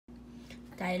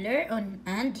Tyler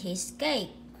and his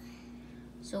cake.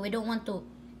 So we don't want to.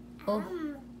 Oh,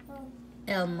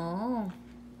 Elmo.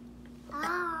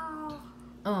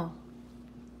 Oh.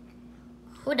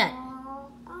 Who that?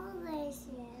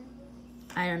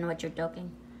 I don't know what you're talking.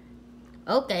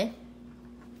 Okay.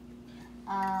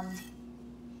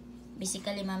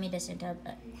 Basically, mommy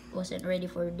wasn't ready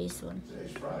for this one.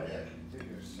 Today's Friday. I can think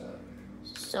it's Saturday.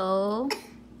 So,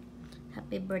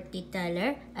 happy birthday,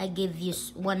 Tyler. I give you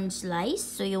one slice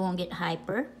so you won't get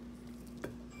hyper.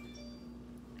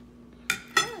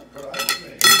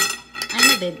 I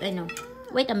know, babe. I know.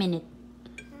 Wait a minute.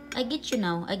 I get you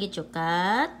now. I get you,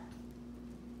 cat.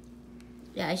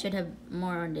 Yeah, I should have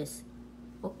more on this.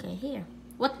 Okay, here.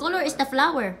 What color is the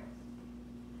flower?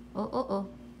 Oh, oh, oh.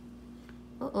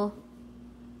 Oh, oh.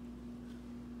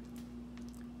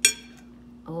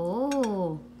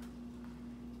 Oh.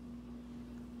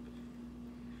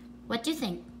 What do you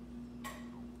think?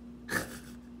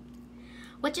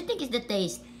 What do you think is the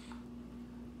taste?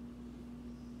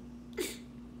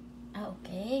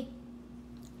 Okay.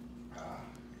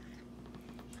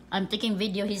 I'm taking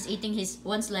video. He's eating his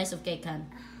one slice of cake, Han,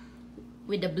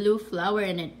 with the blue flower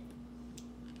in it.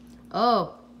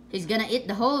 Oh, he's gonna eat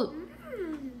the whole.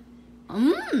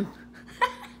 Oh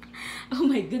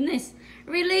my goodness.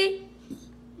 Really?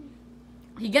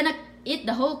 He gonna eat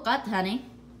the whole cut, honey.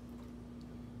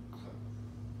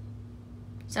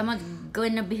 Someone's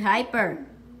gonna be hyper.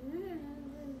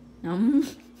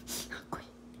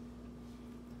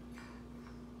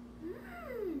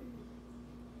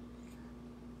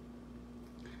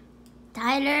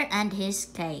 Tyler and his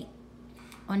cake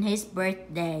on his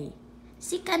birthday.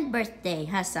 Second birthday,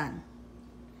 Hassan.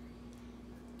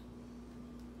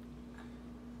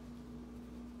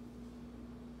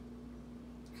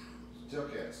 Still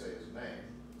can't say his name.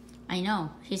 I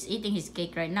know. He's eating his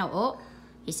cake right now. Oh,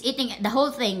 he's eating the whole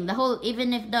thing. The whole,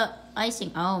 even if the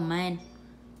icing. Oh, man.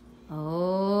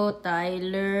 Oh,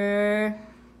 Tyler.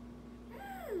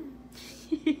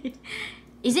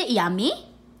 Is it yummy?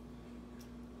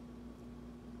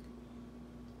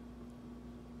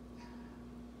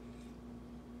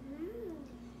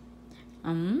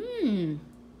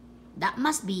 That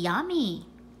must be yummy.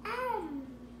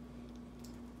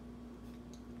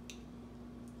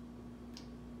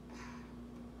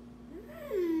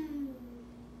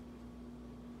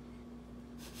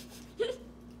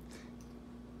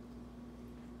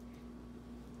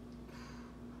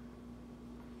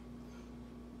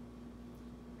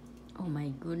 Oh my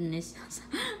goodness.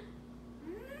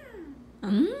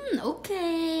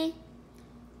 Okay.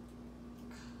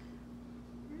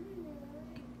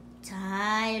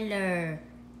 Tyler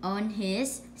on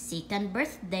his second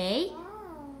birthday.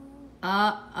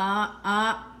 Hala?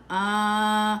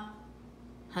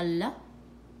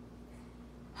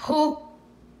 Ho!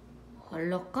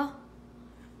 Hala ka?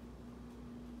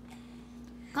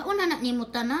 Kauna na ni mo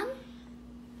tanan?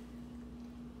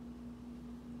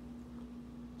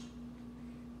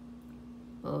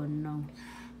 Oh no.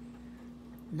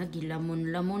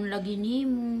 Nagilamon-lamon lagi ni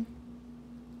mo.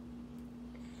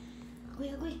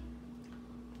 Agoy.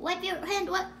 Wipe your hand.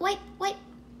 Wipe.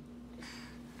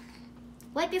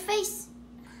 Wipe your face.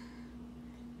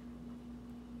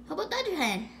 How about the other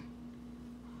hand?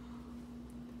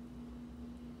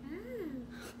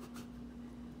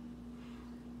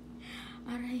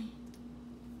 Alright.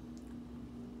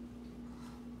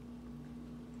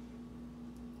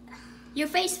 Your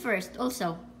face first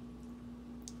also.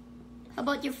 How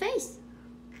about your face?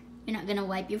 You're not gonna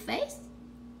wipe your face?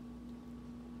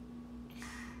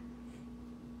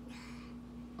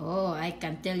 Oh, I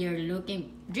can tell you're looking.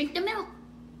 Drink the milk.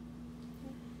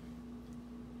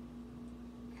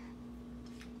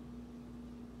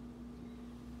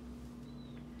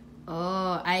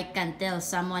 Oh, I can tell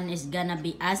someone is gonna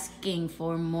be asking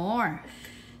for more.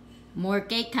 More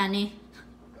cake, honey.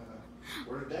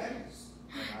 Where's Daddy's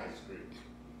ice cream?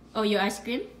 Oh, your ice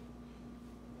cream?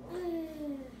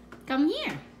 Come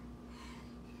here.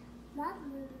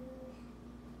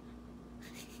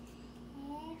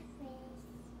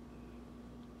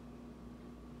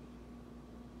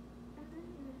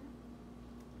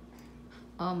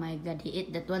 Oh my God, he ate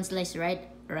that one slice, right?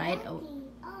 Oh.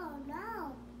 Oh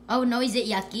no. Oh no, is it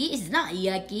yucky? It's not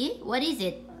yucky. What is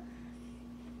it?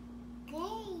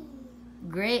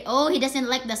 Gray. Oh, he doesn't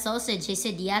like the sausage. He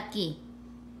said yucky.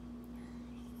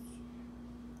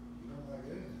 You don't like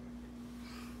it?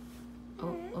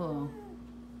 Oh.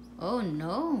 Oh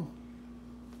no.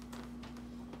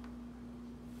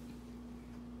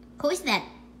 Who is that?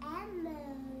 Elmo.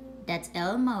 That's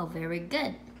Elmo. Very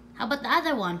good. How about the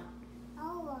other one?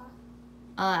 Oh.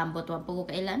 Ambot wa po ko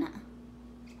kaila na.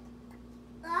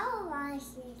 Oh, I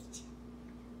see.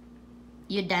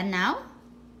 You done now?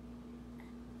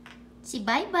 Say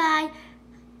bye-bye.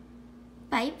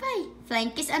 Bye-bye.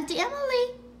 Flying kiss Auntie Emily.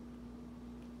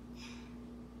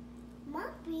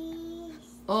 Mommy.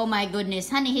 Oh my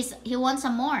goodness. Honey, he wants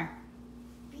some more.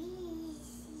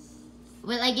 Please.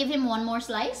 Will I give him one more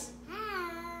slice?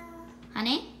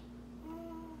 Honey?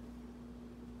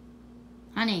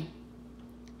 Honey,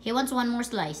 he wants one more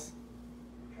slice.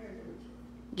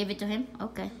 Give it to him?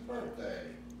 Okay.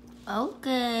 Birthday.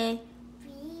 Okay.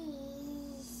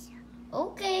 Please.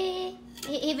 Okay.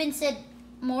 He even said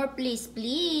more please,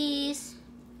 please.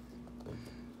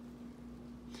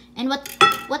 And what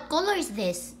color is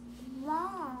this?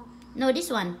 Wow. No,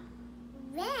 this one.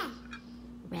 Red.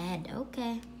 Red,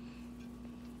 okay.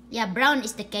 Yeah, brown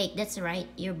is the cake. That's right.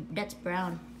 That's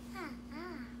brown.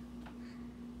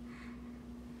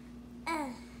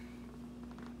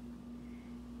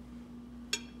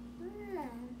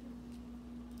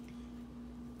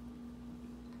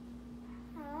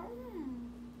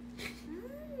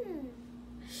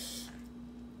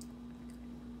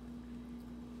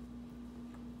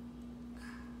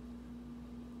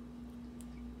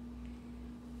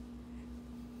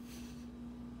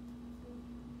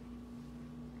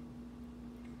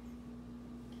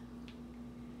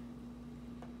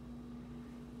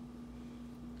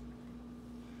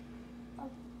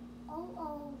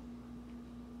 Oh.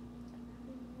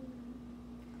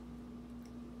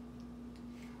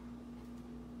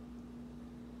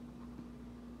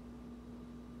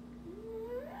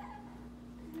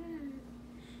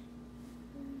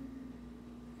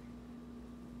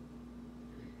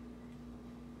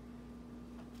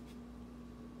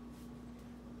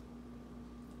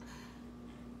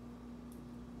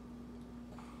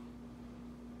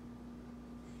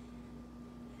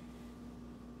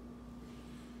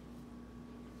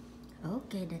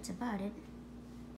 Okay, that's about it.